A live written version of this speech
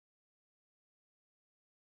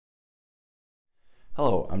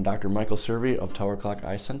Hello, I'm Dr. Michael Servi of Tower Clock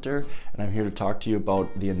Eye Center, and I'm here to talk to you about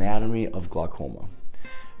the anatomy of glaucoma.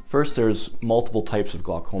 First, there's multiple types of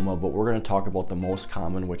glaucoma, but we're going to talk about the most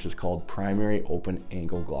common, which is called primary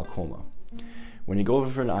open-angle glaucoma. When you go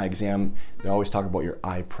for an eye exam, they always talk about your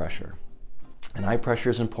eye pressure. And eye pressure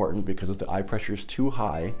is important because if the eye pressure is too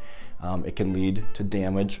high, it can lead to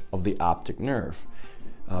damage of the optic nerve.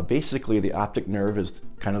 Basically, the optic nerve is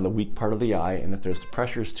kind of the weak part of the eye, and if the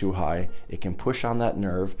pressure is too high, it can push on that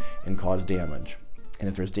nerve and cause damage. And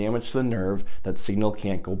if there's damage to the nerve, that signal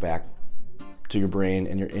can't go back to your brain,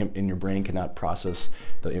 and your brain cannot process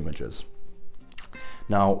the images.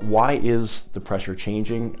 Now, why is the pressure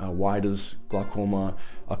changing? Why does glaucoma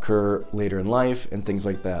occur later in life and things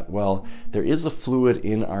like that? Well, there is a fluid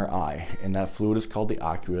in our eye, and that fluid is called the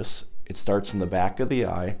oculus. It starts in the back of the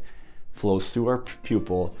eye, flows through our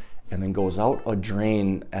pupil, and then goes out a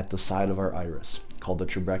drain at the side of our iris called the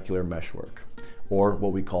trabecular meshwork, or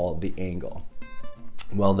what we call the angle.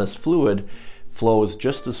 Well, this fluid flows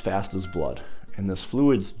just as fast as blood, and this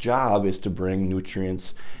fluid's job is to bring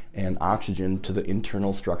nutrients and oxygen to the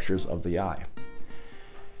internal structures of the eye.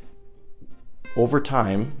 Over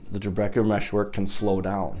time, the trabecular meshwork can slow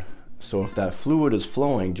down. So if that fluid is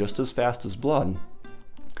flowing just as fast as blood,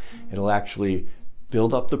 it'll actually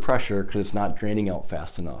build up the pressure because it's not draining out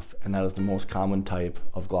fast enough, and that is the most common type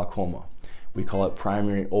of glaucoma. We call it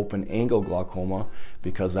primary open angle glaucoma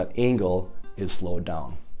because that angle is slowed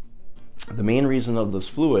down. The main reason of this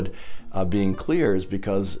fluid being clear is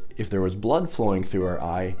because if there was blood flowing through our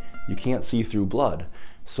eye, you can't see through blood.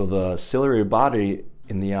 So the ciliary body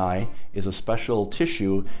in the eye is a special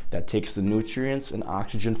tissue that takes the nutrients and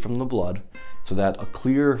oxygen from the blood so that a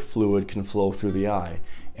clear fluid can flow through the eye.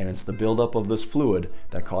 And it's the buildup of this fluid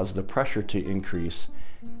that causes the pressure to increase,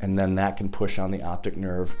 and then that can push on the optic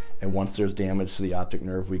nerve, and once there's damage to the optic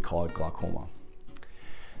nerve, we call it glaucoma.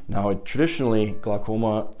 Now, traditionally,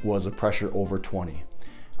 glaucoma was a pressure over 20,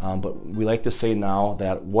 but we like to say now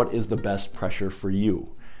that what is the best pressure for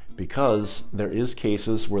you? Because there is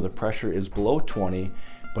cases where the pressure is below 20,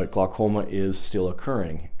 but glaucoma is still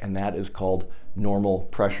occurring, and that is called normal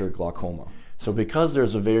pressure glaucoma. So because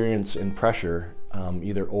there's a variance in pressure,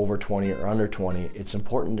 either over 20 or under 20, it's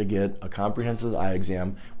important to get a comprehensive eye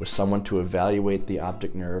exam with someone to evaluate the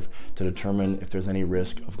optic nerve to determine if there's any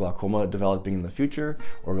risk of glaucoma developing in the future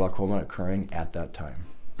or glaucoma occurring at that time.